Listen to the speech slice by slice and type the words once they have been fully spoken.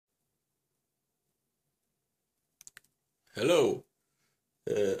Hello,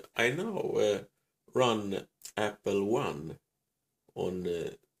 I now run Apple One on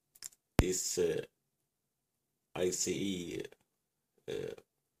this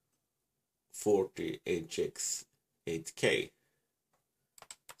iCE40HX8K.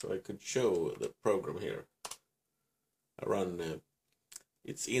 So I could show the program here. I run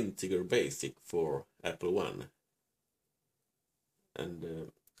it's integer basic for Apple One,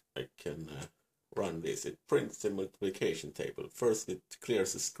 and I can run this. It prints the multiplication table. First it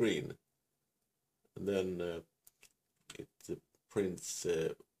clears the screen, and then it prints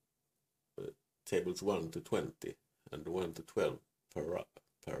tables 1 to 20 and 1 to 12 per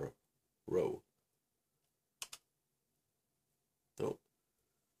row. So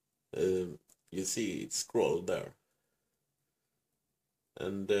you see it scrolled there,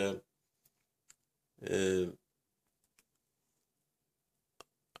 and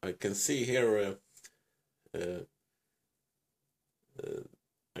I can see here I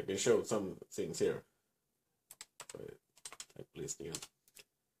can show some things here. Type list again.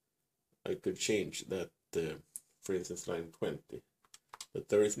 I could change that, for instance, line 20, but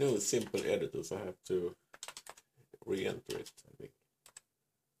there is no simple editor, so I have to re-enter it, I think.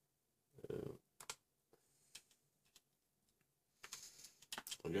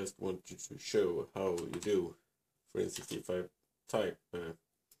 I just wanted to show how you do. For instance, if I type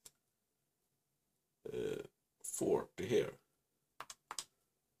 40 here,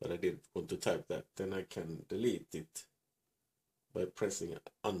 but I didn't want to type that, then I can delete it by pressing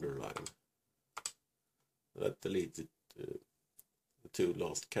underline. That deletes it, the two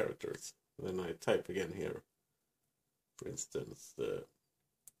last characters. Then I type again here, for instance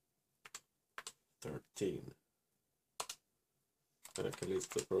 13, and I can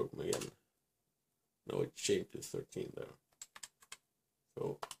list the program again. Now it changes 13 there.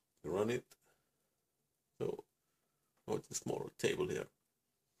 So I run it. So now it's a smaller table here.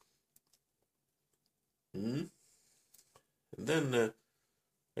 And then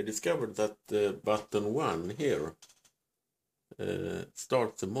I discovered that button 1 here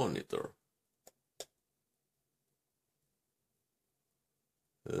starts the monitor.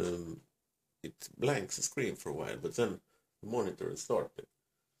 It blanks the screen for a while, but then the monitor is started.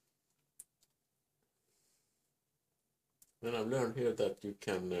 Then I've learned here that you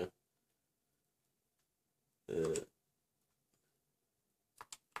can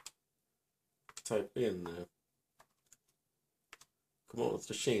type in commands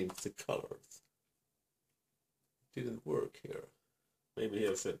to change the colors. It didn't work here. Maybe he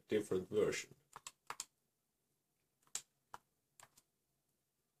has a different version.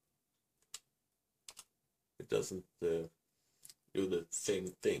 It doesn't do the same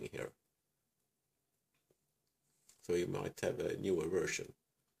thing here. So you might have a newer version.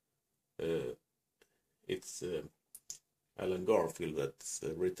 It's Alan Garfield that's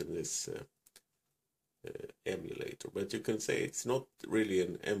written this emulator, but you can say it's not really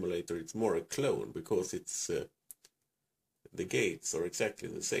an emulator, it's more a clone, because it's the gates are exactly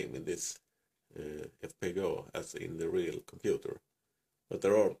the same in this FPGA as in the real computer, but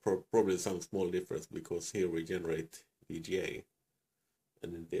there are probably some small difference, because here we generate VGA,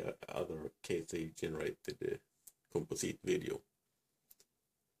 and in the other case they generated composite video.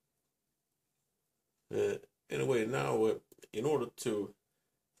 Anyway, now in order to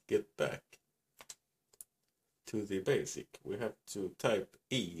get back to the basic, we have to type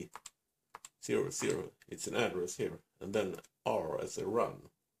E00, it's an address here, and then R as a run.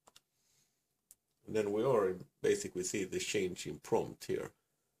 And then we are in basic, we see the change in prompt here.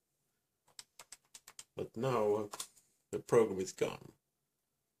 But now the program is gone.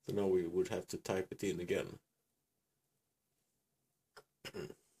 So now we would have to type it in again.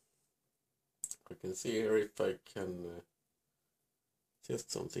 I can see here if I can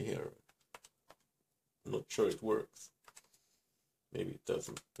test something here. I'm not sure it works. Maybe it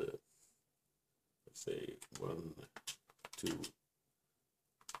doesn't. Let's say 1, 2,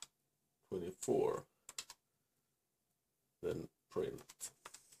 24. Then print.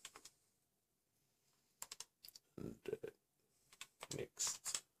 And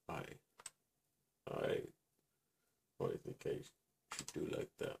next. I think I should do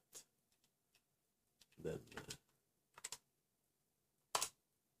like that. Then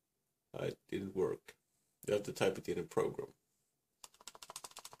it didn't work. You have to type it in a program.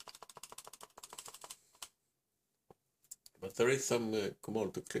 But there is some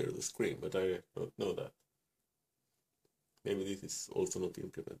command to clear the screen, but I don't know that. Maybe this is also not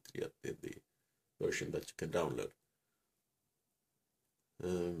implemented yet in the version that you can download.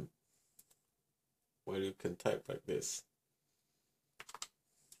 Well, you can type like this.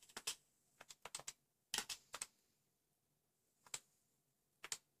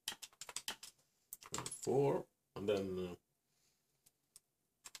 4, and then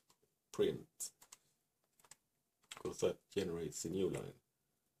print, because that generates a new line.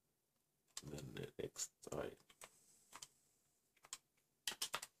 And then next I.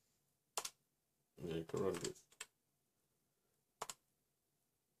 And I can run this.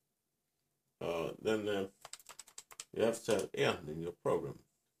 Then you have to have N in your program,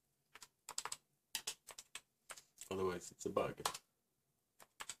 otherwise it's a bug.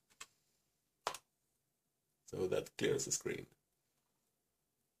 So that clears the screen.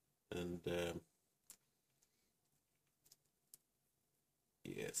 And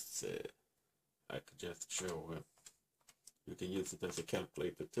yes, I could just show you can use it as a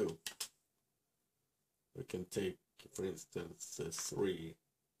calculator too. We can take, for instance, 3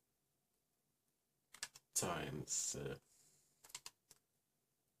 times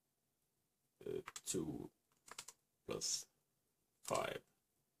 2 plus 5.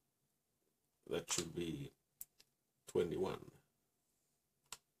 That should be 21.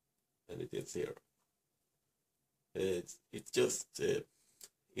 And it is here. It's just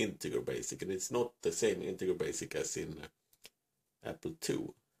integer basic, and it's not the same integer basic as in Apple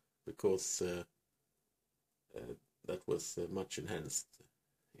II, because that was much enhanced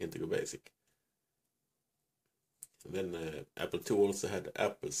integer basic. And then Apple II also had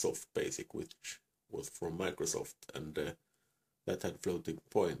AppleSoft Basic, which was from Microsoft, and that had floating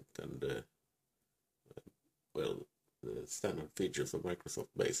point and well, the standard features of Microsoft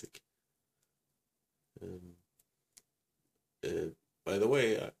Basic. By the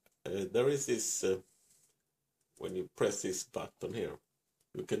way, there is this, when you press this button here,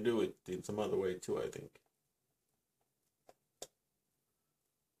 you can do it in some other way too, I think.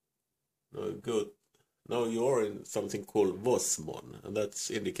 No, good. Now you're in something called WozMon, and that's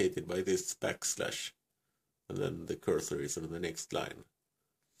indicated by this backslash, and then the cursor is on the next line.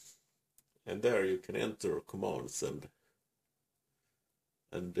 And there you can enter commands, and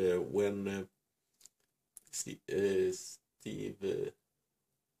when Steven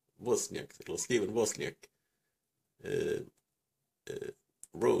Wozniak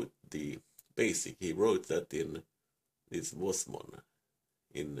wrote the basic, he wrote that in this WozMon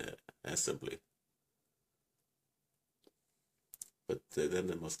in assembly. But then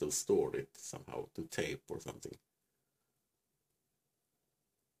they must have stored it somehow to tape or something.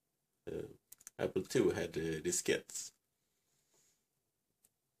 Apple II had diskettes.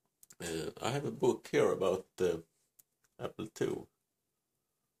 I have a book here about Apple II,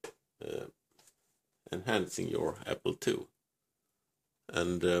 enhancing your Apple II,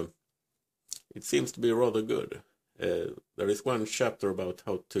 and it seems to be rather good. There is one chapter about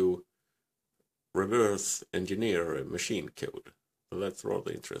how to reverse engineer a machine code, so that's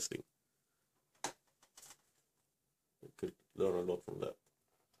rather interesting. You could learn a lot from that.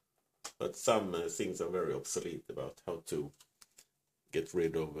 But some things are very obsolete about how to get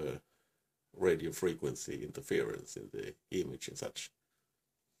rid of radio frequency interference in the image and such.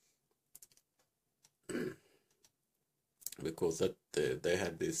 Because that they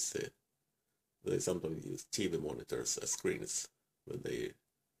had this, they sometimes use TV monitors as screens when they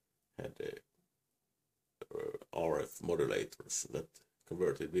had RF modulators that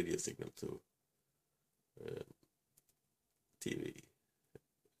converted video signal to TV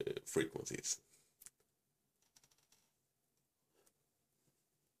frequencies.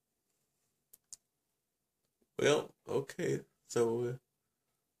 Well, okay, so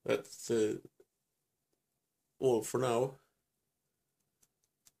that's all for now.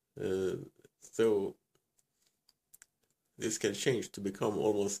 So this can change to become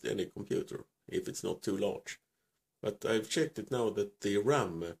almost any computer if it's not too large. But I've checked it now that the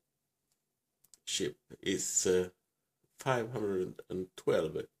RAM chip is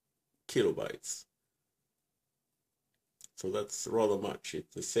 512 kilobytes. So that's rather much.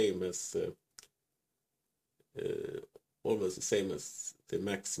 It's the same as almost the same as the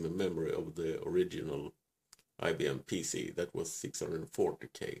maximum memory of the original IBM PC. That was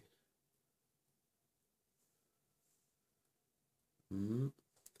 640K.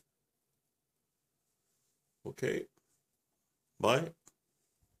 Okay, bye.